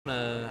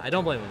I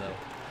don't blame him though.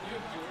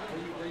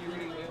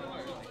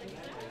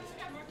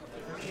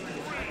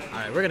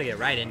 Alright, we're gonna get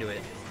right into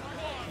it.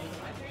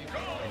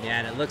 And yeah,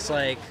 and it looks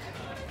like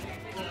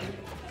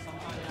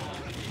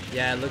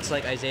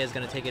Isaiah's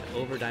gonna take it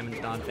over Diamond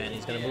Dawn Fan.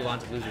 He's gonna move on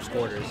to losers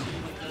quarters.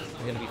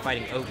 We're gonna be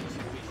fighting Oak.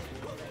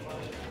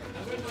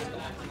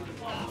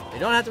 We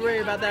don't have to worry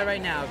about that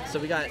right now. So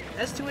we got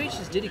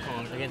S2H's Diddy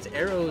Kong against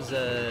Arrow's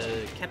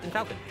Captain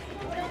Falcon.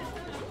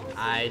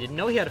 I didn't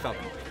know he had a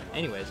Falcon.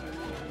 Anyways,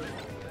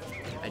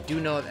 I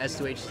do know of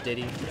S2H's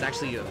Diddy. It's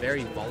actually a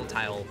very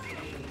volatile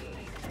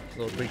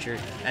little creature.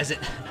 As it,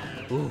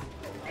 ooh,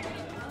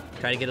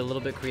 try to get a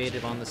little bit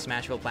creative on the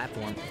Smashville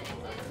platform.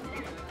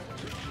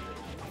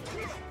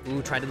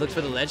 Ooh, tried to look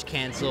for the ledge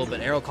cancel, but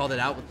Arrow called it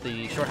out with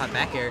the short hop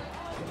back air.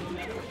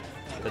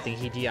 Good thing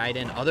he DI'd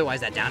in.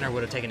 Otherwise, that downer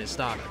would have taken his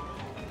stock.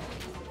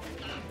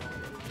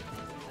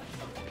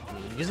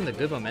 Using the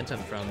good momentum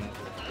from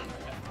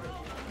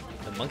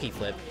the monkey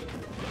flip.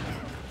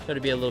 Tried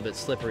to be a little bit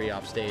slippery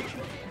off stage.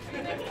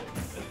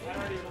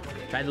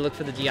 Tried to look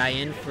for the DI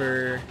in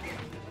for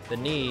the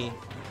knee.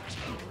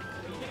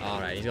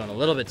 Alright, he's going a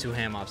little bit too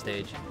ham off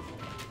stage.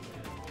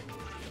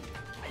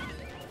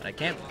 But I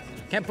can't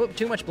put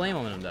too much blame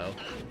on him though.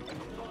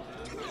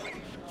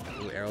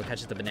 Ooh, Arrow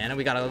catches the banana.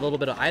 We got a little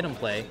bit of item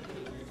play.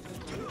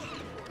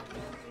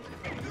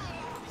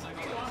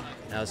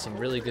 That was some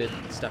really good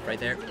stuff right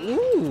there.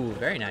 Ooh,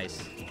 very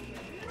nice.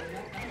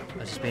 I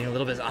was just being a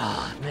little bit,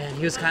 oh man,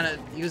 he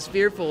was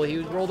fearful. He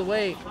rolled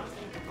away.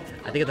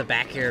 I think at the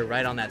back here,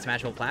 right on that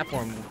Smashville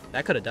platform,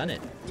 that could have done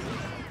it.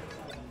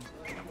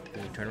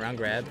 Ooh, turn around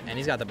grab, and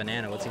he's got the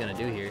banana. What's he gonna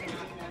do here?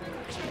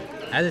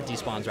 As it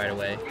despawns right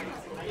away.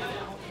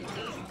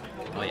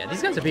 Oh yeah,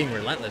 these guys are being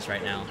relentless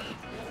right now.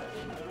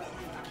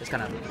 Just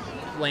kind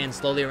of laying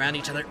slowly around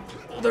each other.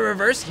 Oh, the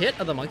reverse hit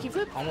of the monkey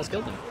flip almost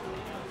killed him.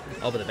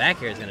 Oh, but the back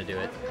here is gonna do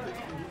it.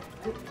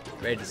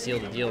 Ready to seal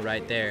the deal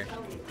right there.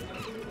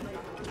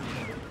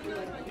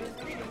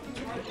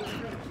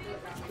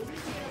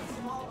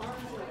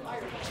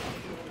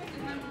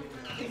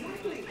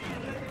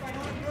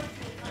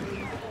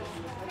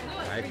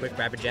 Alright, quick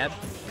rapid jab.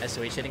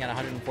 S2H hitting at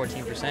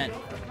 114%.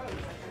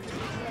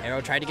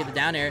 Arrow tried to get the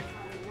down air.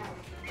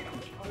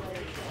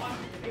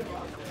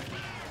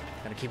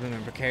 Gotta keep him in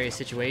a precarious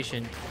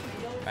situation.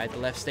 Right at the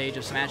left stage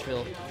of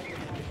Smashville.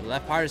 The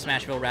left part of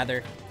Smashville,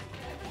 rather.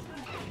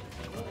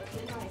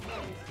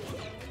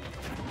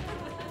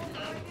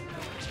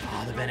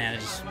 Oh, the banana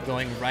just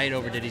going right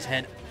over Diddy's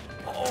head.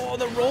 Oh,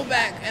 the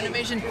rollback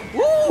animation.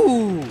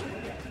 Woo!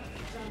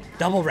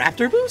 Double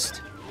Raptor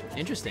boost?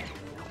 Interesting,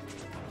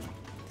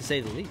 to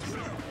say the least.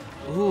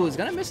 Ooh, he's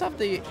gonna miss off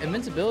the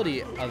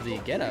invincibility of the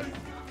getup.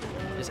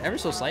 Just ever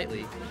so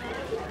slightly.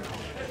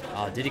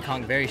 Oh, Diddy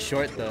Kong very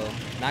short though.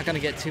 Not gonna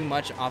get too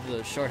much off of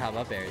those short hop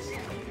up airs.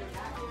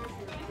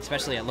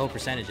 Especially at low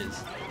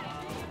percentages.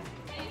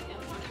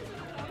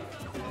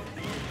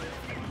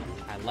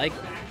 I like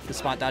the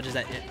spot dodges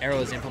that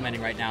Arrow is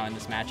implementing right now in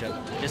this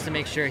matchup, just to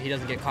make sure he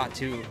doesn't get caught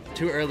too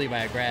early by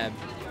a grab.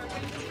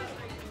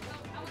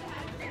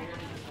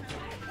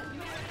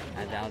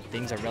 And now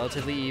things are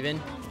relatively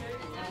even.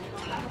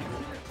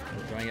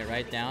 Throwing it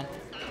right down.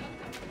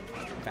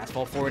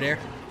 Fastball forward air.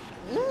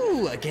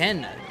 Ooh,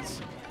 again.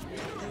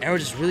 Arrow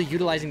just really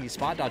utilizing these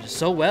spot dodges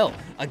so well.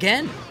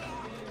 Again.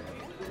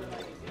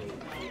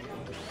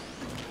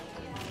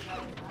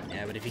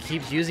 Yeah, but if he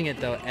keeps using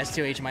it though,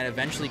 S2H might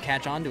eventually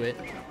catch on to it.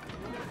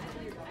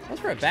 Goes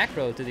for a back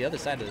throw to the other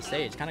side of the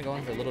stage, kind of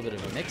going for a little bit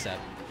of a mix-up.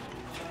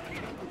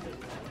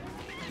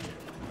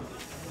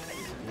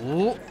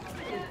 Ooh.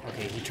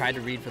 Okay, he tried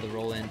to read for the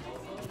roll-in.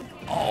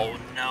 Oh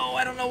no,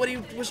 I don't know what he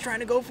was trying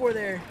to go for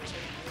there.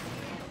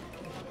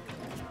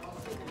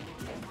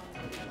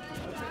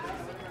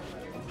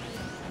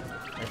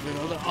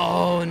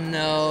 Oh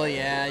no,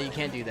 yeah, you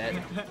can't do that.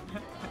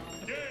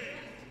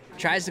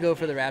 Tries to go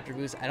for the Raptor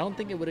boost. I don't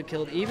think it would have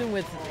killed, even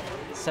with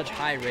such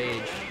high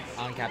rage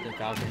on Captain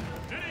Falcon.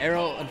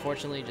 Arrow,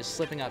 unfortunately, just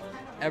slipping up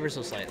ever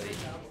so slightly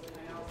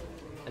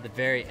at the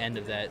very end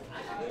of that.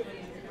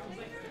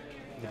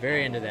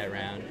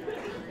 Round.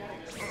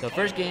 So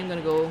first game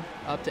gonna go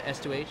up to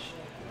S2H.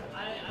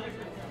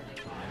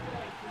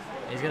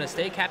 He's gonna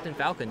stay Captain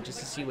Falcon just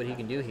to see what he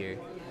can do here.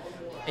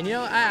 And you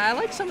know, I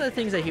like some of the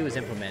things that he was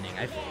implementing.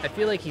 I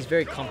feel like he's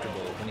very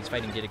comfortable when he's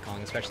fighting Diddy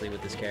Kong, especially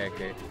with this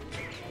character.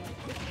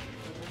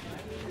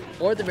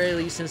 Or at the very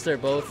least, since they're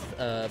both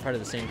part of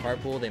the same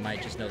card pool, they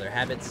might just know their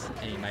habits,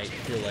 and he might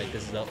feel like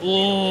this is a.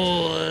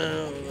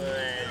 Oh,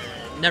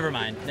 never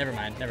mind. All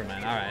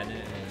right.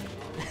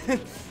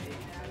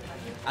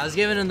 I was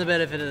giving him the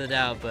benefit of the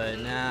doubt, but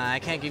nah, I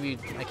can't give you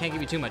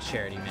too much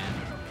charity, man.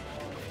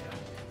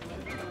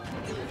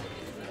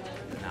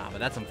 Nah, but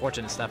that's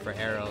unfortunate stuff for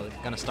Arrow.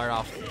 Gonna start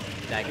off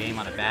that game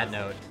on a bad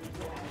note.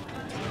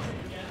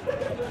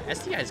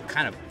 STI is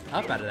kind of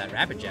up out of that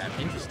rapid jab.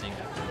 Interesting.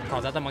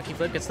 Calls out the monkey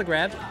flip, gets the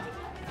grab.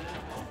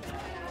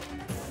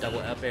 Double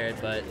up aired,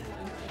 but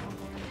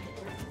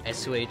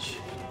S2H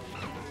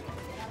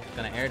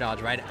gonna air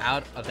dodge right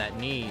out of that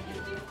knee.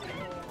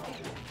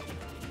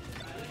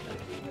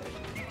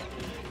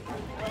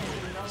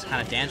 Just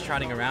kind of dance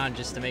trotting around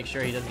just to make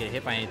sure he doesn't get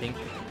hit by anything.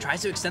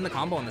 Tries to extend the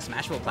combo on the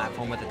smashable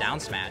platform with a down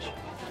smash.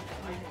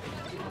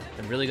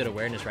 Some really good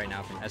awareness right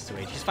now from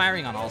S2H. He's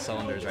firing on all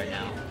cylinders right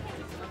now.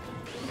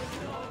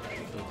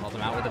 Called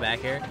him out with the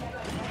back air.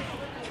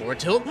 Forward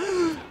tilt.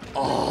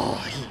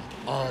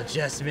 Oh,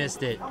 just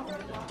missed it.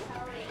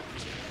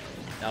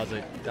 That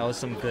was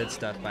some good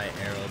stuff by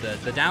Arrow.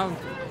 The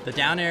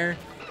down air.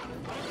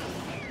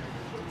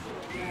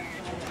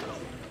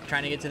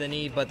 Trying to get to the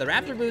knee, but the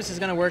Raptor boost is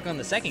going to work on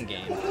the second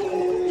game.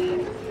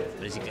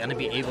 But is he going to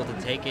be able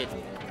to take it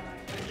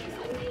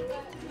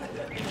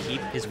and keep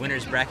his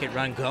winner's bracket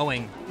run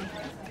going?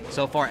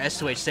 So far,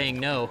 S2H saying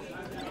no.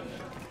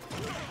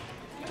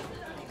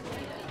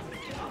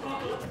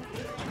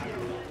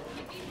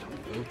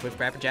 Ooh, quick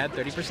rapid jab,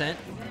 30%.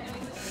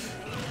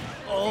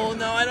 Oh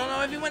no, I don't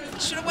know if he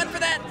should have went for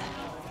that.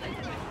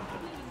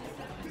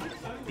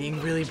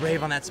 Being really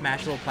brave on that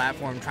smashable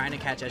platform, trying to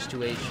catch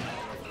S2H.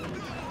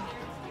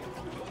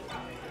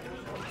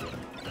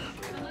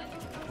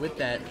 With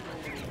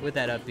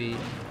that up B.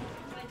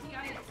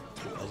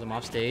 Throws him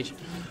off stage.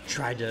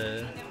 Tried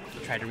to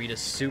read a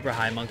super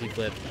high monkey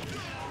flip.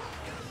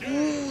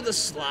 Ooh, the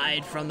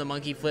slide from the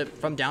monkey flip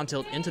from down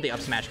tilt into the up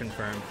smash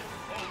confirmed.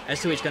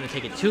 S2H gonna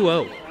take it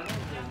 2-0.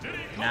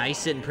 Now he's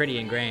sitting pretty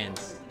in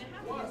grands.